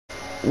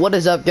What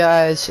is up,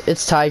 guys?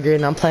 It's Tiger,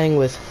 and I'm playing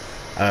with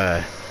Tyler.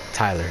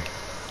 Yeah,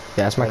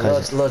 that's my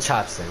cousin. Little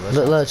Chopstick.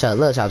 Little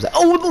Chopstick.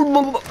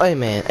 Oh, hey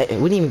man, hey,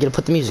 we didn't even get to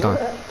put the music on.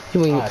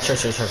 Sure.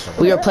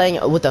 We are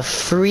playing with a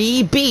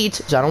free beat,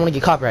 so I don't want to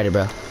get copyrighted,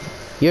 bro.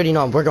 You already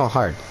know we're going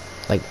hard.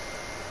 Like,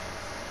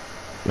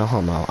 no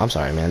homo. I'm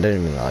sorry, man. I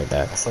didn't mean it like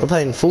that. We're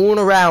playing Fooling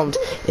Around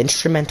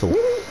instrumental.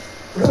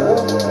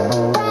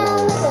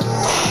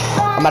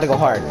 I'm about to go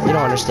hard. You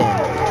don't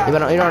understand. You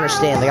don't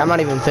understand. Like, I'm not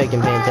even paying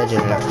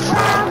attention.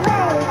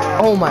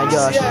 Oh my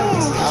gosh.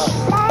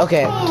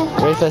 Okay,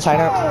 ready for the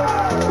sign up?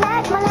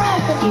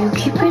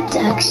 Yuki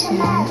Production.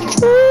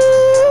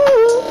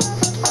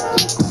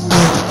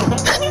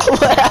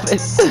 What happened?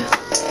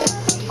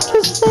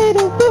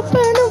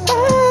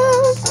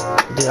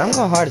 Dude, I'm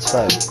going hard as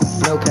fuck.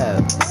 No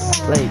cap.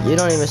 Like, you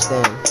don't even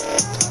stand.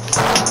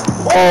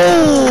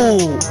 Oh!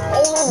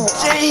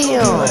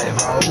 Damn!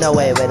 No,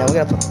 wait, no, we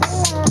gotta put...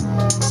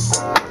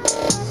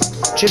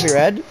 Chippy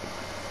Red?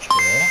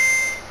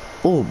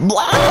 Ooh,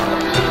 blah!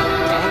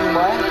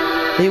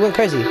 He went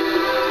crazy.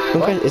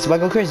 It's about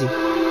to go crazy.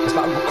 It's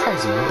about to go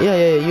crazy, man.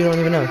 Yeah, you don't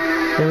even know. You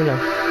don't even know.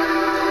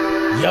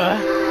 Yeah?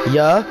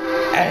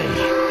 Hey.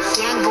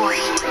 Young boy.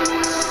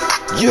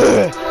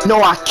 Yeah!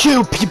 No, I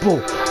kill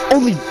people!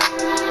 Only...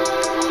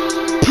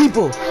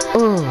 people!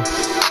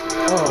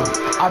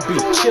 I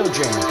beat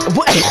children.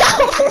 What?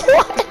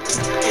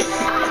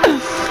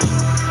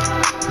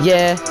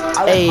 Yeah, I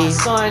left my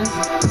son.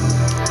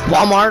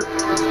 Walmart.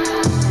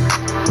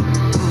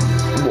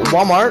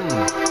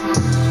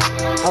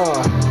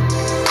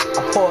 I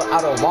pulled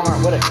out of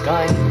Walmart with a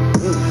gun.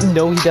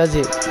 No, he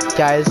doesn't.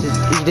 Guys,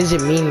 he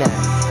doesn't mean that.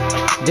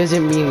 He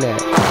doesn't mean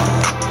that.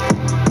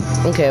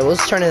 Okay, well,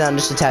 let's turn it down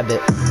just a tad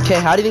bit. Okay,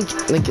 how do you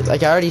think,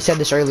 like I already said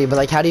this earlier, but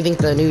like, how do you think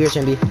the New Year's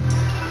gonna be?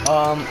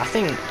 I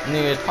think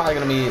New Year's probably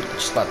gonna be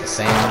just about the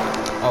same.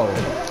 Oh.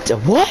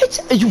 What?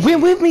 You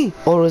went with me?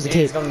 Or was the It's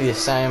case? gonna be the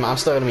same. I'm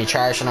still gonna be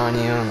trashing on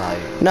you and like.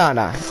 Nah,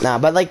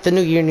 but like the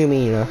New Year, new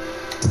me, you know?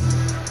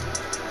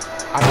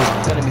 I mean,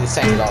 it's gonna be the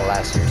same as all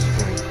last year's. You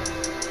feel me?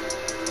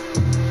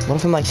 What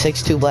if I'm like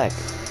 6'2" black?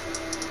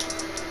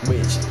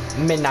 Which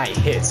midnight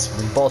hits,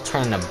 we both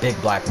turn into big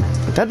black men.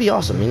 That'd be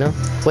awesome, you know?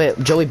 Wait,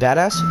 Joey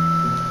Badass?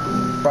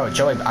 Bro,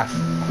 Joey, I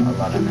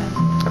love that man.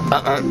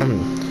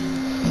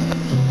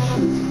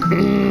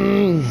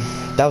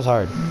 That was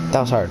hard. It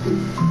was hard.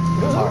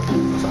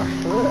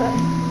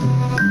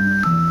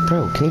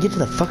 Bro, can you get to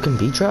the fucking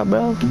beat drop,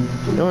 bro?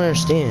 You don't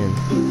understand.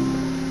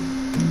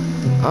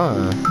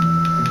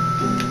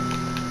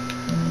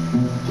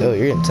 Yo,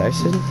 you're getting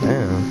texted?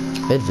 Damn.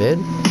 Vid?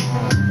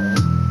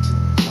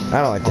 I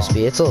don't like this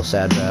beat. It's a little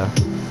sad, bro.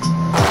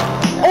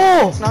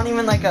 Oh! It's not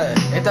even like a.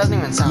 It doesn't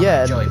even sound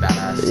Yeah. like Joey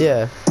Badass.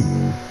 Yeah.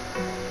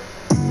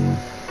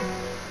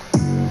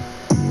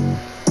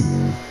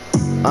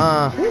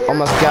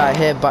 Almost got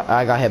hit by.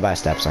 I got hit by a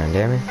step sign,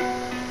 damn it.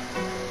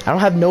 I don't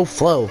have no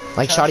flow.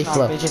 Like shoddy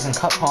flow. Bitches and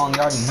cut pong, you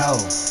already know.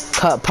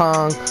 Cut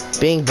pong,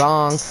 bing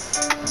bong.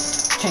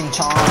 Ching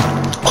chong.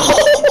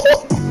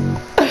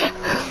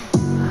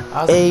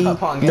 A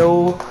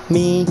no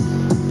me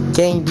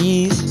gang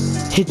these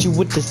hit you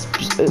with the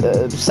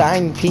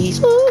sign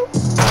piece.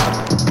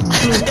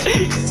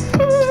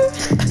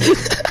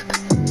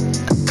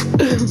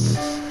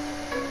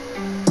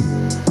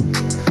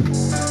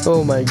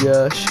 Oh my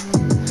gosh.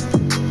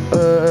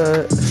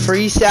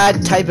 Free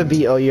sad type of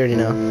beat. Oh, you already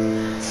know.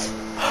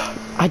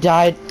 I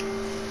died.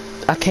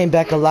 I came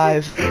back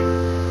alive.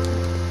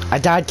 I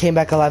died, came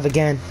back alive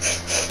again.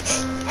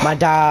 My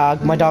dog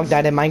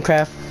died in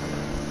Minecraft.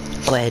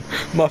 Go ahead.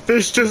 My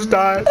fish just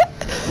died.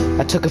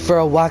 I took it for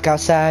a walk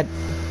outside.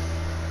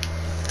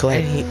 Go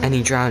ahead. And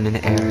he drowned in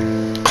the air.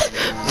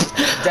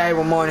 Today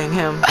we're mourning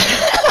him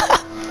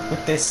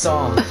with this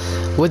song.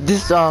 With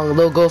this song,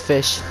 Little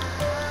Goldfish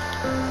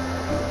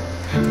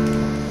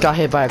got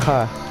hit by a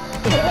car.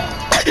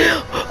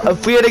 I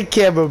fear the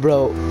camera,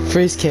 bro.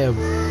 Freeze cam.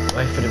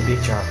 Wait for the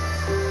beat drop.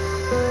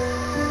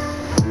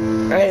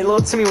 Hey,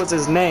 little Timmy was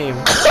his name.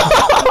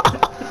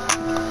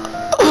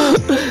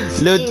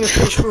 Little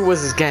Fish food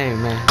was his game,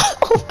 man.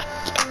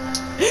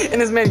 And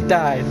his man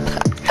died.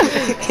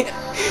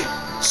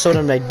 Sold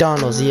him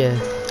McDonald's, yeah.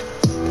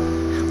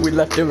 We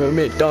left him in a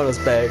McDonald's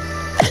bag.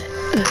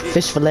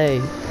 Fish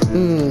fillet.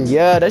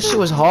 Yeah, that shit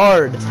was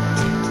hard.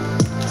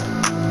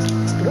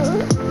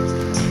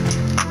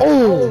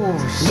 Oh,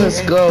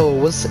 let's go.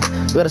 We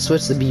gotta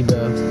switch the beat,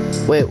 bro.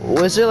 Wait,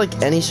 was there like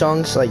any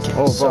songs like?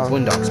 Oh, song?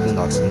 Boondocks.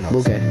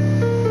 Okay.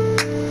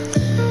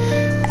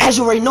 As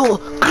you already know.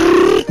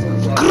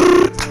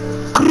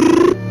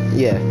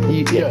 Yeah.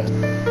 You can't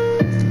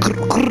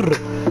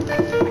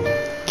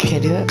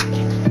do that.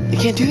 You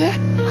can't do that.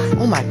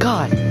 Oh my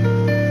god.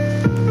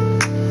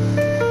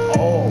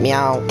 Oh.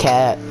 Meow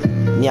cat.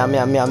 Meow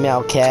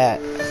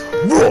cat.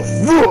 Woof,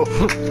 woof.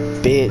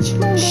 Bitch,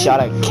 shot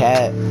a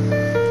cat.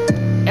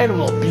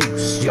 Animal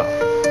abuse, yo.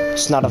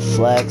 It's not a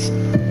flex.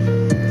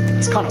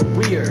 It's kind of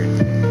weird.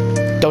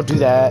 Don't do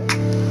that.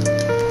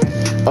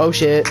 Oh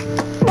shit.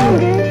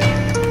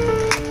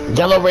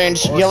 Yellow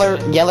wins.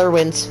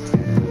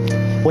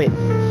 Wait.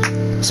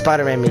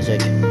 Spider-Man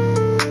music.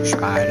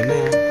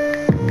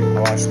 Spider-Man. I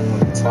watched the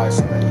movie twice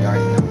already. You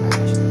already know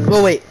that.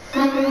 Oh wait.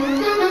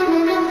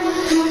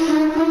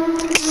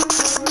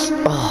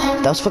 Oh,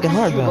 that was fucking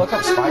hard, Did you bro. look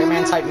up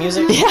Spider-Man type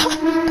music? Yeah.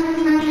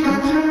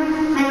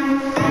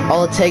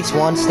 All it takes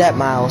one step,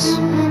 Miles,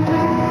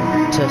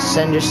 to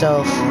send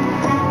yourself.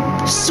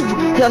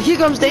 Here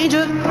comes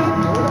danger.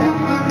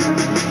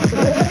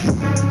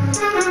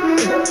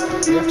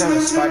 You have to have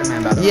a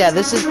Spider-Man battle. Yeah,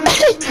 this is.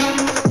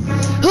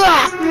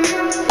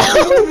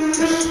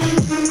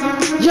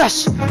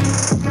 Yes.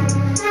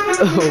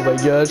 Oh my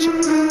gosh,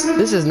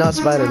 this is not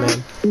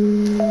Spider-Man.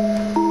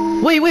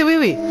 Wait. I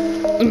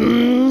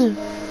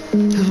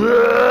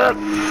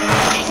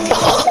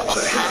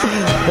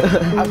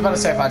was about to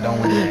say if I don't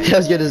win. I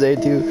was gonna say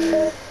it too.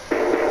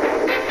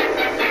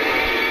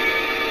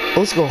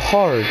 Let's go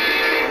hard.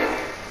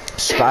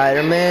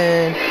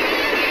 Spider-Man.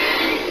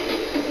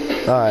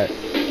 Alright.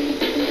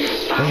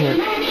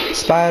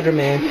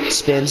 Spider-Man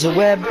spins a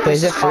web. Wait,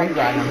 is it free?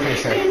 Copyright, I'm pretty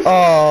sure.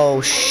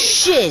 Oh,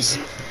 shiz.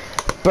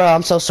 Bro,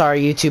 I'm so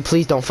sorry, YouTube.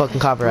 Please don't fucking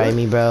copyright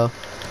me, bro.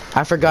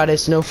 I forgot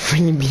it's no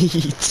free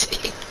beats.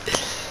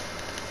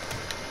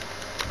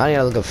 I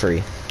gotta look up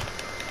free.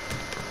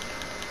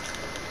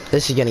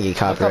 This is gonna get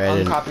Look up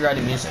copyrighted.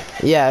 uncopyrighted music.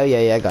 Yeah,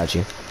 I got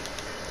you.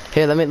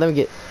 Here, let me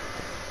get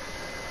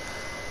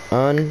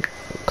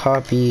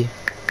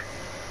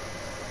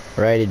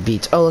uncopyrighted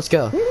beats. Oh, let's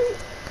go.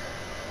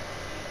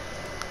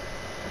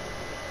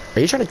 Are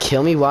you trying to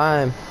kill me?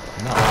 Why? No.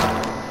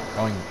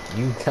 Oh,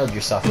 you killed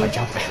yourself by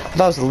jumping.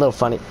 That was a little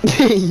funny.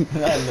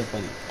 That is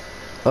funny.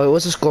 Oh,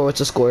 what's the score? What's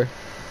the score?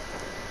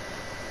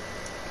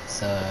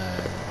 It's,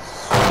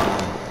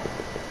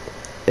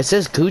 It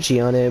says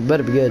Gucci on it. It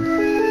better be good.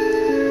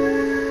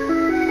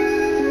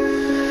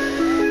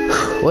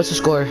 What's the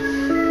score?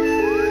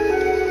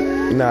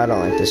 No, I don't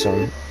like this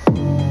one.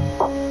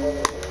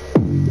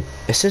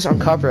 It says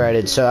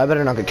uncopyrighted, so I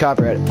better not get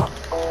copyrighted.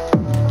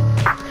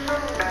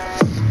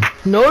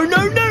 No!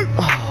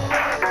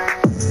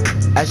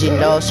 Oh. As you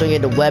know,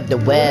 swinging the web,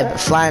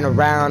 flying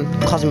around,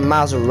 causing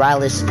Miles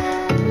Morales.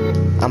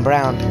 I'm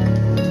brown.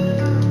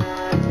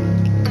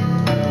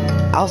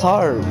 I was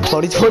hard.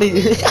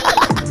 2020.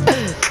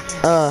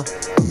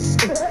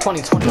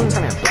 2020, I'm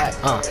turning black.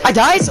 I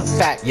died? It's a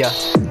fact, yeah.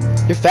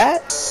 You're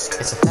fat?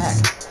 It's a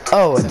fact.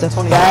 Oh, it's a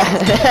 20.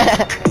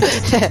 fat.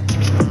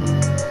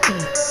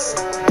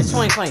 It's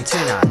 2022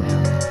 now.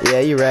 Yeah,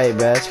 you're right,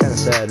 bro. It's kind of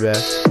sad, bro.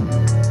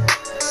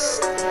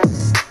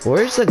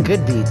 Where's the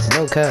good beats?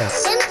 No cut.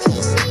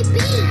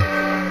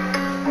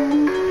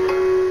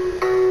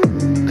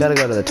 Gotta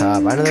go to the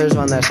top. I know there's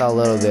one that's a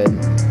little good.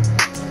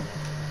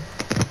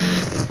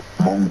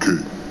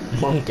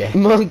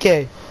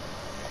 Monkey.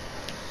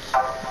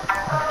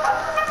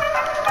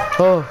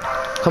 Oh,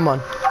 come on.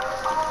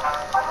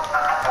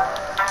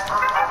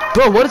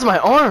 Bro, what is my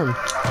arm?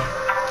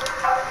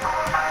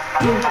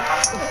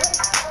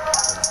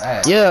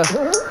 Alright. Yeah.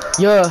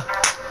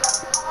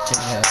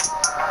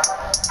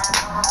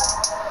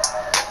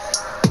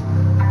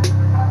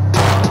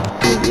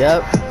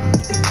 Yep.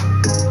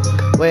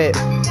 Wait.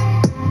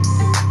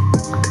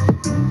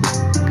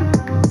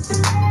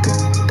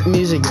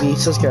 Music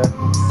beats, let's go.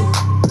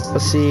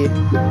 Let's see.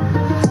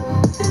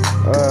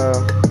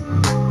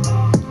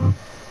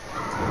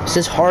 It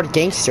says hard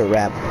gangster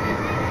rap.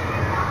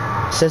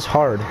 It says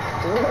hard.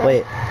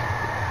 Wait.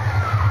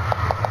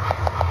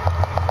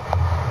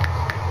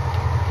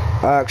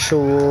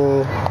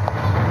 Actual.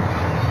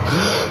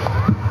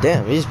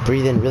 Damn, he's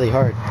breathing really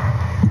hard.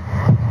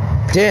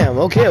 Damn,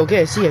 okay,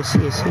 I see.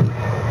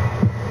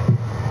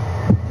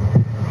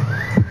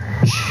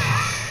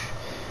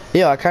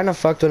 Yo, I kind of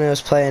fucked when I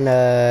was playing,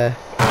 Did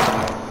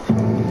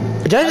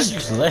I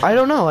just... I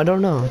don't know.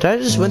 Did I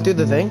just went through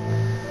the thing?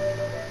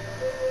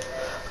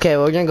 Okay,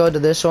 we're gonna go to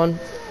this one.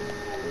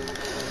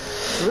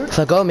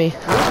 Let go of me.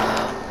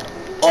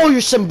 Oh,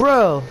 you're some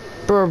bro.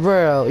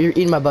 Bro. You're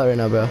eating my butt right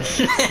now, bro.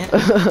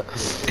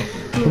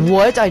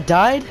 What? I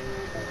died?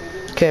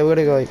 Okay, we're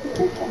gonna go.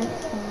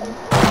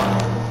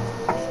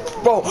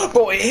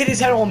 Bro, it hit his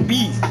head on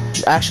B.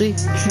 Actually?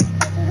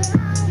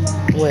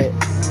 Wait.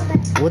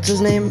 What's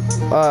his name?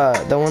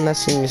 The one that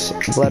sings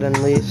Blood and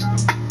Leaves?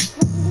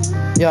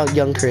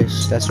 Young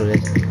Chris. That's what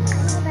it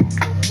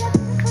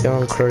is.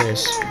 Young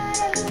Chris.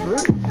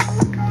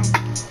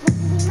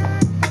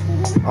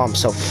 Oh, I'm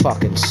so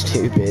fucking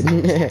stupid.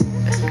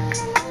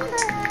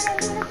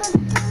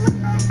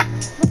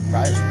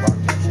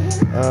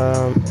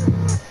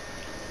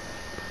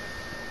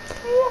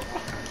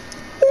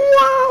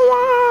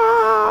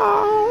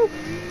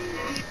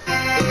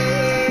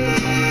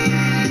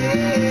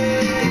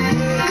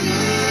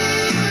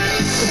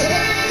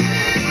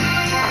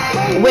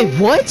 Wait,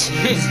 what?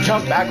 He just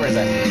jumped backwards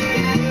at me.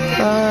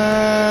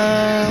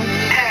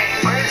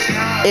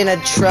 In a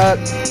truck,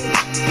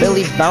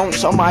 Billy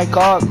bounced on my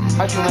car.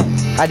 How'd you win?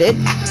 I did.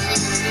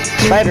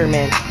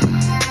 Spider-Man.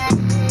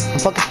 I'm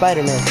fucking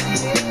Spider-Man.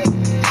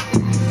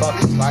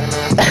 Fucking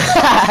Spider-Man?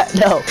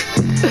 No.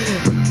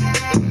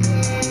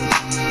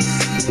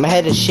 My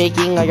head is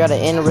shaking. I got an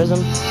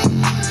aneurysm.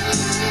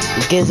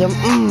 Schism.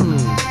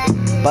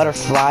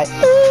 Butterfly.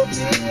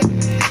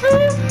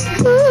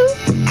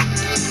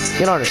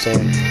 You don't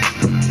understand.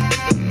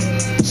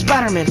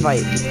 Spider-Man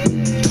fight.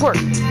 Twerk.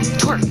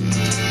 Twerk.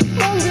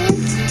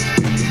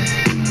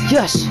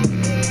 Yes.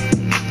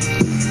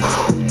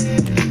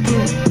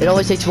 It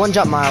only takes 1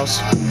 jump,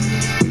 Miles.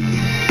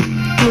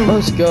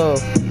 Let's go.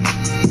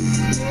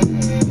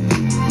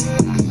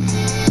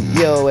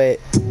 Yo, wait.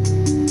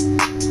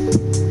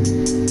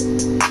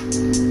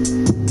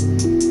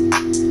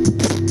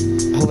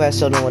 Hope I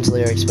still know what's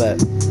lyrics,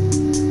 but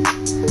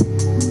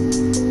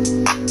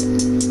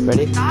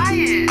ready?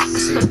 Nice.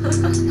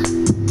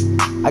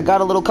 I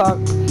got a little cock.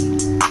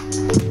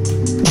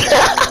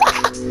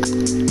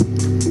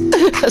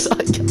 That's all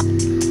I got.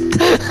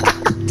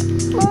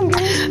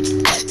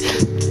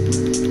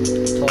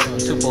 Told him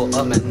to pull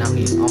up and now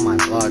he's on my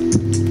block.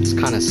 It's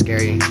kind of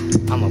scary.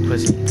 I'm a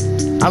pussy.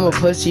 I'm a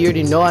pussy. You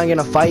already know I'm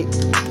gonna fight.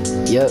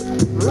 Yep.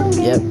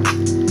 Yep.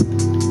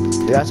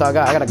 Dude, that's all I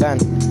got. I got a gun.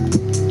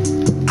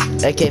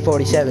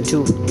 AK-47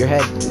 too. Your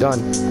head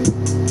gun.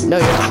 No,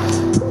 you're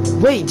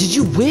not. Wait, did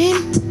you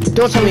win?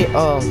 Don't tell me.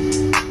 Oh.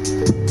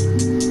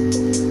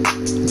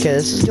 Okay,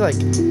 this is like.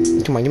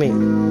 Come on, give me.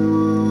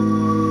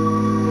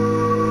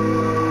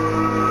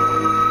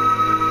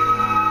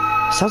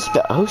 Sounds like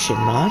the ocean,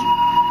 man.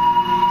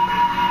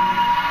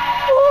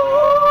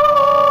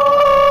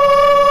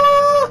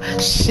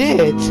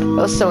 Shit, that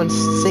was so in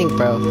sync,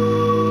 bro.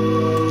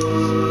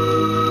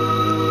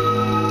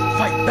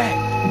 Fight back.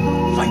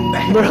 Fight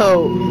back.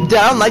 Bro, dude,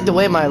 I don't like the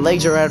way my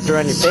legs are wrapped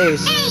around your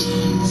face.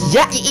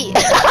 Yeah.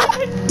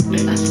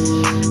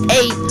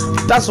 Hey,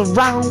 bounce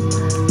around.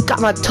 Got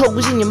my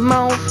toes in your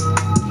mouth.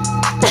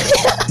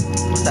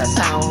 What's that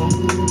sound?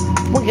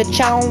 Wing a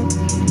chow.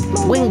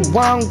 Wing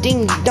wong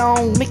ding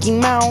dong Mickey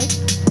Mouse.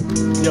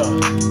 Yeah.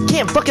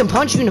 Can't fucking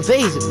punch you in the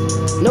face.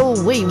 No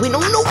way, wait, no.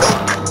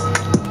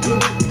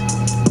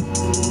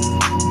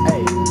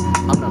 Hey,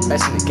 I'm the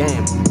best in the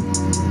game.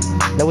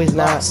 No, he's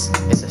not.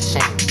 It's a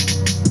shame.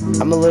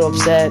 I'm a little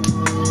upset.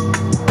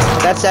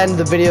 That's the end of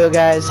the video,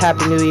 guys.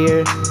 Happy New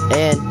Year.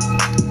 And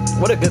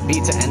What a good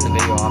beat to end the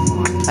video off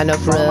on. I know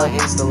for Follow real. my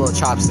Insta, Little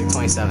Chopstick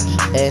 27.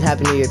 And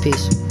Happy New Year.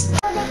 Peace.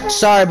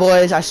 Sorry,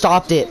 boys. I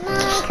stopped it.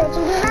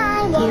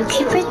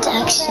 Yuki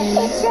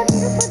Productions.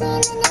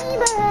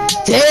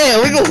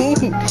 Damn, we go.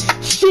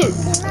 Shit.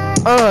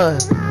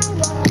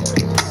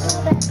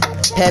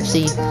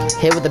 Pepsi.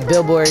 Hit with the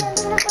billboard.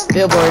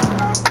 Billboard.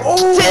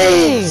 Oh,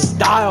 Dang.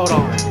 styled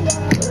on.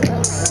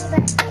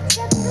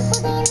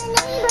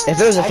 If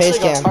it was a face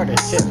Actually goes cam. hard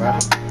as shit, bro.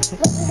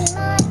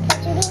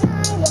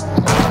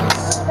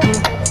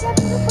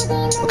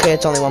 Okay,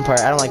 it's only one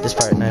part. I don't like this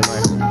part anymore.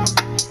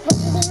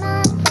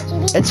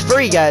 It's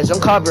free, guys.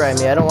 Don't copyright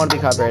me. I don't want to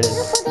be copyrighted.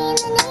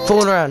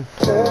 Fooling around.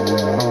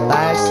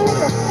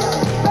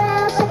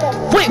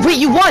 Wait,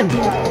 you won!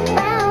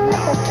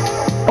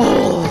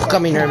 Oh,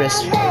 got me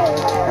nervous.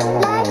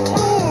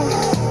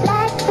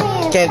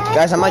 Okay,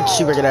 guys, I'm like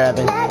super good at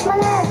rapping.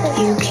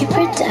 Yuki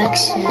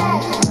Production.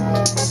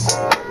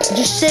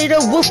 Just say the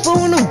wolf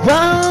fooling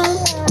around.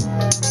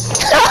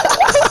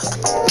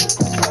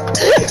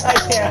 I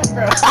can't,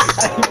 bro.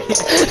 You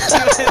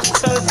was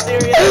so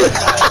serious,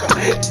 bro.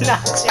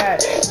 Nah,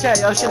 Chad,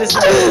 y'all should have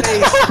seen his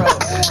face, bro.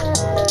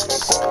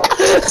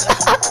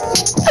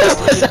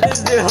 This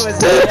dude was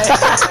dead.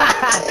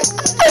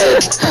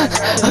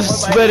 I'm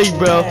sweating,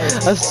 bro.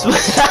 I'm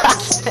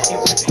sweating.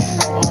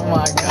 Oh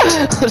my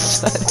god. I'm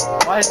sweating.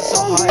 Why is it so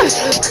hot?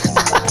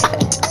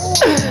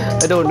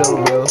 I don't know,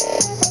 bro.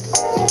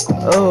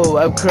 Oh,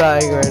 I'm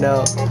crying right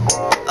now.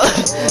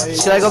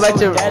 Should I go back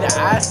to? Dead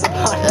ass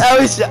about it.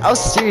 I was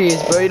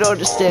serious, bro. You don't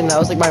understand. That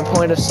was like my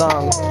point of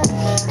song.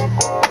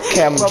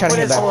 Okay, I'm Bro, trying to put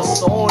get his whole back.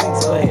 soul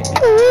into it.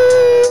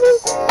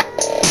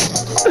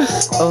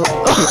 Oh.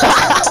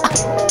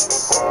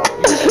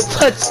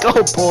 Let's go,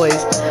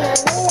 boys.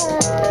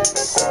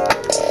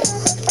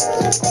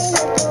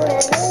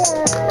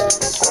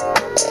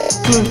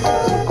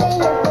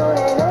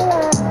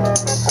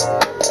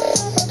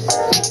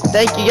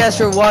 Thank you guys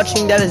for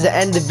watching. That is the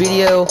end of the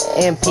video.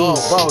 And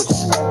peace. Bro,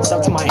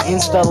 sub to my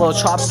Insta, Little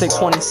Chopstick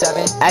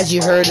 27. As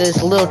you heard,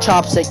 this Little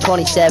Chopstick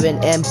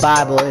 27 and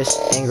bye, boys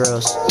and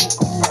girls.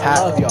 I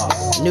love y'all.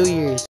 New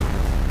Year's.